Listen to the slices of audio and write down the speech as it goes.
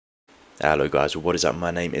Hello guys, what is up?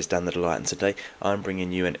 My name is Dan the Delight and today I'm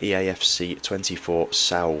bringing you an Eafc 24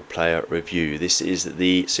 Saul player review. This is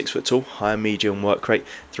the 6 foot tall, high medium work rate,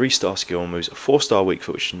 3-star skill moves, 4-star weak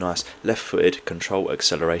foot, which is nice, left footed, control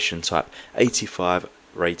acceleration type, 85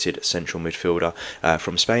 rated central midfielder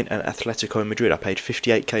from Spain and Atletico Madrid. I paid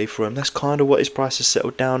 58k for him. That's kind of what his price has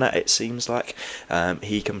settled down at, it seems like.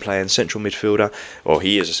 He can play in central midfielder, or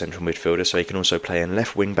he is a central midfielder, so he can also play in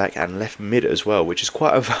left wing back and left mid as well, which is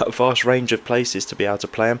quite a vast range of places to be able to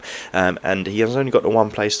play him. And he has only got the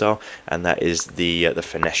one play style, and that is the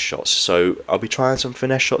finesse shots. So I'll be trying some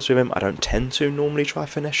finesse shots with him. I don't tend to normally try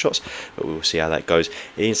finesse shots, but we'll see how that goes.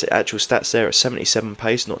 His actual stats there at 77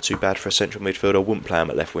 pace, not too bad for a central midfielder. Wouldn't play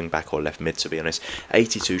at left wing back or left mid, to be honest.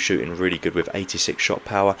 82 shooting, really good, with 86 shot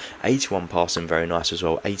power, 81 passing, very nice as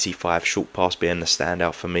well, 85 short pass being the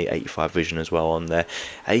standout for me, 85 vision as well on there,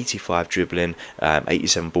 85 dribbling,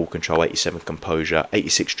 87 ball control, 87 composure,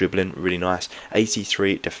 86 dribbling, really nice,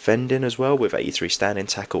 83 defending as well with 83 standing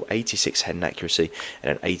tackle, 86 head and accuracy,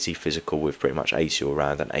 and an 80 physical with pretty much 80 all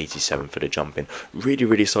round, and 87 for the jumping.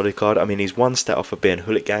 Really solid card. I mean, he's one stat off of being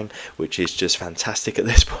Gullit gang, which is just fantastic at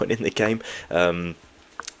this point in the game.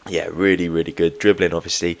 Yeah, really good. Dribbling,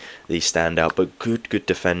 obviously, the standout, but good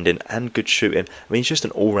defending and good shooting. I mean, he's just an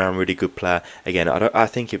all-round really good player. Again, I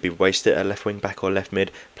think he'd be wasted at left wing back or left mid.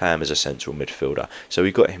 Play him as a central midfielder. So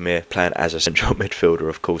we got him here playing as a central midfielder,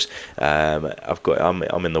 of course.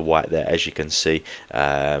 I'm in the white there, as you can see.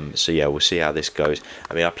 So yeah, we'll see how this goes.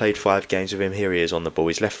 I mean, I played 5 games with him. Here he is on the ball.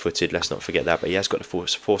 He's left-footed. Let's not forget that. But he has got the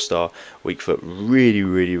 4-star weak foot.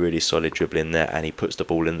 Really solid dribbling there, and he puts the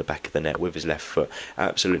ball in the back of the net with his left foot.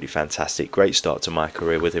 Absolutely fantastic. Great start to my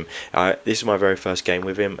career with him. This is my very first game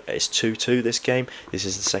with him. It's 2-2 this game. This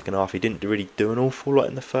is the second half. He didn't really do an awful lot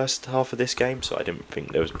in the first half of this game, so I didn't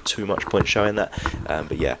think there was too much point showing that.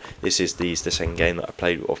 But yeah, this is the second game that I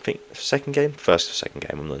played, or I think second game? Second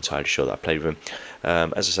game, I'm not entirely sure that I played with him.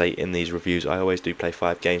 As I say, in these reviews I always do play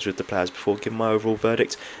 5 games with the players before giving my overall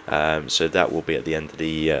verdict, so that will be at the end of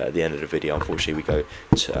the video. Unfortunately we go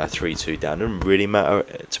 3-2 down. It doesn't really matter,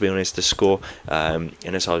 to be honest, the score,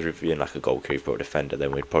 unless I was reviewing like a goalkeeper or defender,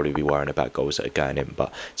 then we'd probably be worrying about goals that are going in.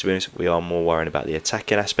 But to be honest, we are more worrying about the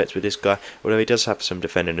attacking aspects with this guy, although he does have some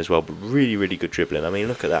defending as well. But really good dribbling. I mean,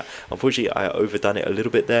 look at that. Unfortunately I overdone it a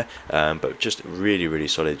little bit there, but just really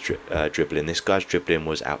solid dribbling. This guy's dribbling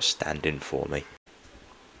was outstanding for me.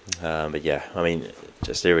 But yeah, I mean,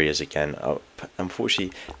 just there he is again.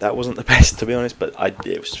 Unfortunately, that wasn't the best, to be honest, but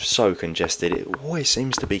it was so congested. It always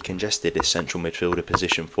seems to be congested, this central midfielder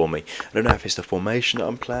position for me. I don't know if it's the formation that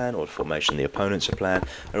I'm playing or the formation the opponents are playing.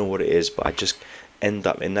 I don't know what it is, but I just end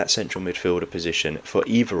up in that central midfielder position for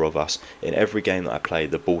either of us. In every game that I play,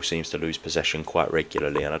 the ball seems to lose possession quite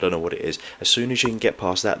regularly, and I don't know what it is. As soon as you can get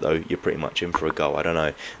past that, though, you're pretty much in for a goal. I don't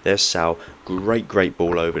know. There's Saul. Great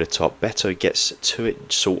ball over the top. Beto gets to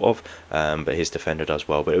it, sort of, but his defender does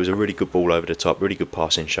well. But it was a really good ball over the top, really good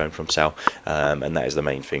passing shown from Saul, and that is the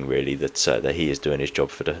main thing, really, that he is doing his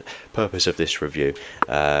job for the purpose of this review.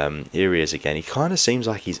 Here he is again. He kind of seems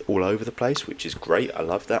like he's all over the place, which is great. I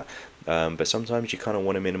love that. But sometimes you kind of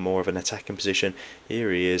want him in more of an attacking position.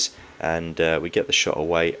 Here he is, and we get the shot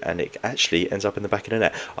away, and it actually ends up in the back of the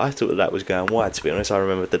net. I thought that was going wide, to be honest. I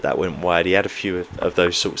remember that went wide. He had a few of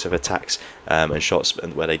those sorts of attacks and shots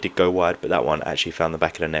where they did go wide, but that one actually found the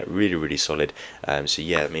back of the net. Really solid. So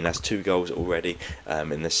yeah, I mean, that's 2 goals already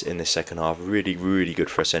in this second half. Really good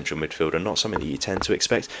for a central midfielder. Not something that you tend to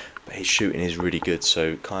expect, but his shooting is really good.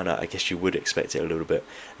 So kind of, I guess you would expect it a little bit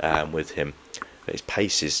with him. But his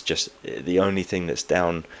pace is just the only thing that's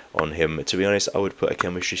down on him. To be honest, I would put a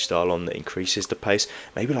chemistry style on that increases the pace.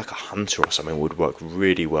 Maybe like a hunter or something would work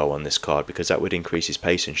really well on this card, because that would increase his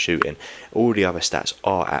pace and shooting. All the other stats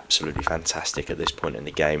are absolutely fantastic at this point in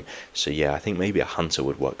the game. So yeah, I think maybe a hunter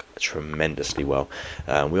would work tremendously well.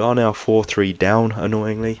 We are now 4-3 down,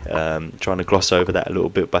 annoyingly. Trying to gloss over that a little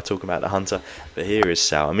bit by talking about the hunter. But here is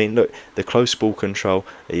Saul. I mean, look, the close ball control.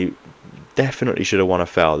 He definitely should have won a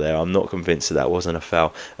foul there. I'm not convinced that wasn't a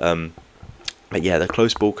foul. But yeah, the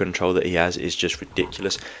close ball control that he has is just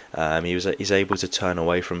ridiculous. He's able to turn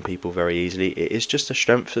away from people very easily. It is just a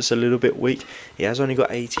strength that's a little bit weak. He has only got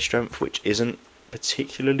 80 strength, which isn't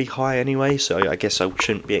particularly high anyway, so I guess I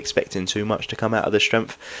shouldn't be expecting too much to come out of the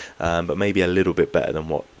strength, but maybe a little bit better than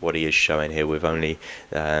what he is showing here with only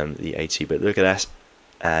the 80. But look at that,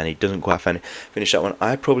 and he doesn't quite finish that one.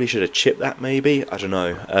 I probably should have chipped that, maybe. I don't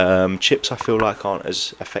know. Chips I feel like aren't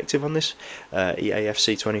as effective on this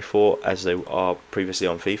Eafc 24 as they are previously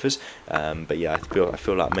on FIFA's. But yeah, I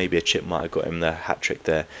feel like maybe a chip might have got him the hat trick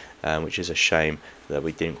there, which is a shame that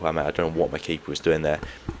we didn't quite. I don't know what my keeper was doing there,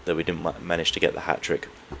 that we didn't manage to get the hat trick.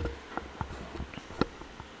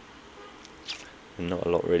 not a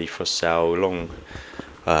lot really for Saul. Long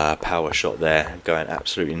power shot there, going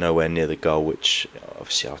absolutely nowhere near the goal, which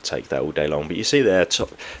obviously I'll take that all day long. But you see there,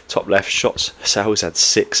 top left shots, Saul's had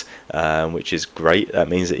 6, which is great. That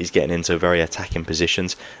means that he's getting into very attacking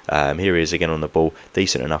positions. Here he is again on the ball,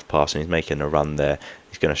 decent enough pass, and he's making a run there.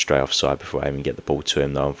 He's going to stray offside before I even get the ball to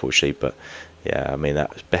him though, unfortunately. But yeah, I mean,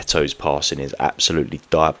 that Beto's passing is absolutely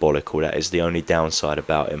diabolical. That is the only downside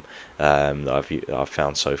about him that I've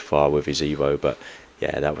found so far with his Evo. But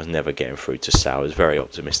yeah, that was never getting through to Saul. It was very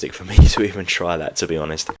optimistic for me to even try that, to be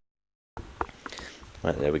honest.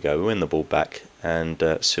 Right, there we go. We win the ball back, and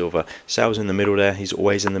Silva. Saul's in the middle there. He's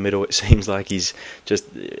always in the middle. It seems like he's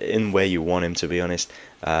just in where you want him, to be honest.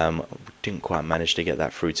 Didn't quite manage to get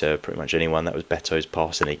that through to pretty much anyone. That was Beto's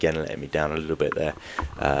passing again, letting me down a little bit there.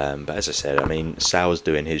 But as I said, I mean, Saul's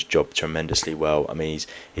doing his job tremendously well. I mean,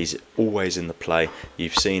 he's always in the play.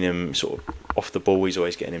 You've seen him sort of off the ball. He's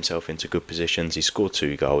always getting himself into good positions. He's scored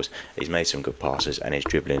 2 goals. He's made some good passes, and his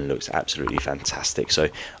dribbling looks absolutely fantastic. So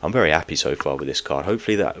I'm very happy so far with this card.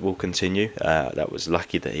 Hopefully that will continue. That was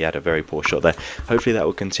lucky that he had a very poor shot there. Hopefully that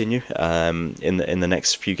will continue in the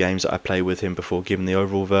next few games that I play with him before giving the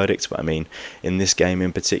overall verdict. But I mean, in this game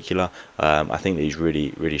in particular, I think that he's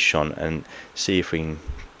really shone, and see if we can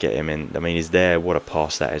get him in. I mean, he's there. What a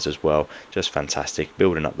pass that is as well. Just fantastic,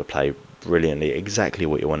 building up the play brilliantly, exactly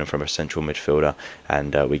what you're wanting from a central midfielder,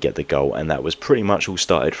 and we get the goal, and that was pretty much all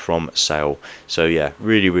started from Saul. So yeah,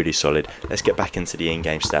 really solid. Let's get back into the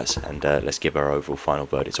in-game stats, and let's give our overall final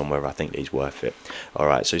verdict on whether I think that he's worth it.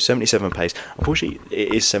 Alright, so 77 pace. Unfortunately,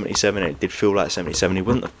 it is 77, and it did feel like 77. He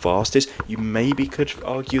wasn't the fastest. You maybe could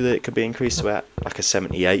argue that it could be increased to about like a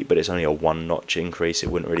 78, but it's only a 1-notch increase.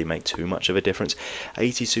 It wouldn't really make too much of a difference.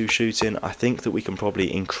 82 shooting. I think that we can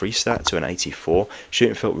probably increase that to an 84.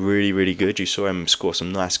 Shooting felt really good. You saw him score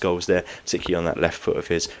some nice goals there, particularly on that left foot of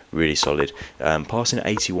his. Really solid. Passing at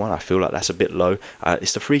 81, I feel like that's a bit low.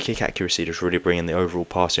 It's the free kick accuracy that's really bringing the overall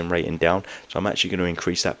passing rating down, so I'm actually going to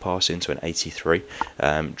increase that passing to an 83.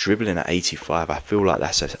 Dribbling at 85, I feel like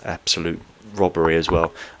that's an absolute robbery as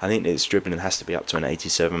well. I think his dribbling has to be up to an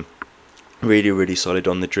 87. Really solid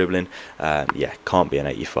on the dribbling. Yeah, can't be an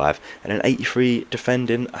 85. And an 83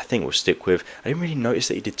 defending, I think we'll stick with. I didn't really notice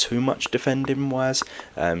that he did too much defending wise,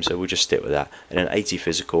 so we'll just stick with that. And an 80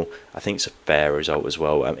 physical, I think it's a fair result as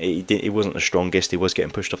well. He wasn't the strongest. He was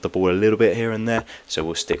getting pushed off the ball a little bit here and there, so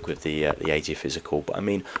we'll stick with the 80 physical. But I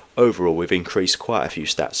mean, overall, we've increased quite a few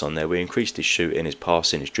stats on there. We increased his shooting, his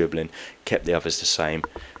passing, his dribbling, kept the others the same.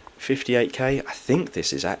 58k, I think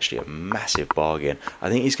this is actually a massive bargain. I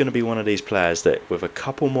think he's going to be one of these players that with a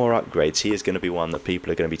couple more upgrades, he is going to be one that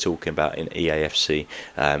people are going to be talking about in Eafc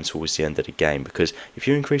towards the end of the game, because if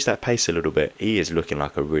you increase that pace a little bit, he is looking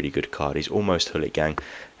like a really good card. He's almost Gullit gang,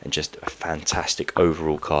 and just a fantastic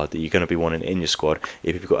overall card that you're going to be wanting in your squad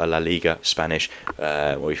if you've got a La Liga Spanish,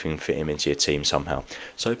 or if you can fit him into your team somehow.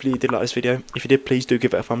 So hopefully you did like this video. If you did, please do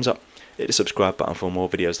give it a thumbs up. Hit the subscribe button for more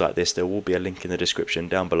videos like this. There will be a link in the description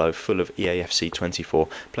down below full of Eafc 24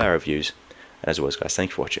 player reviews. And as always guys,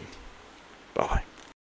 thank you for watching. Bye.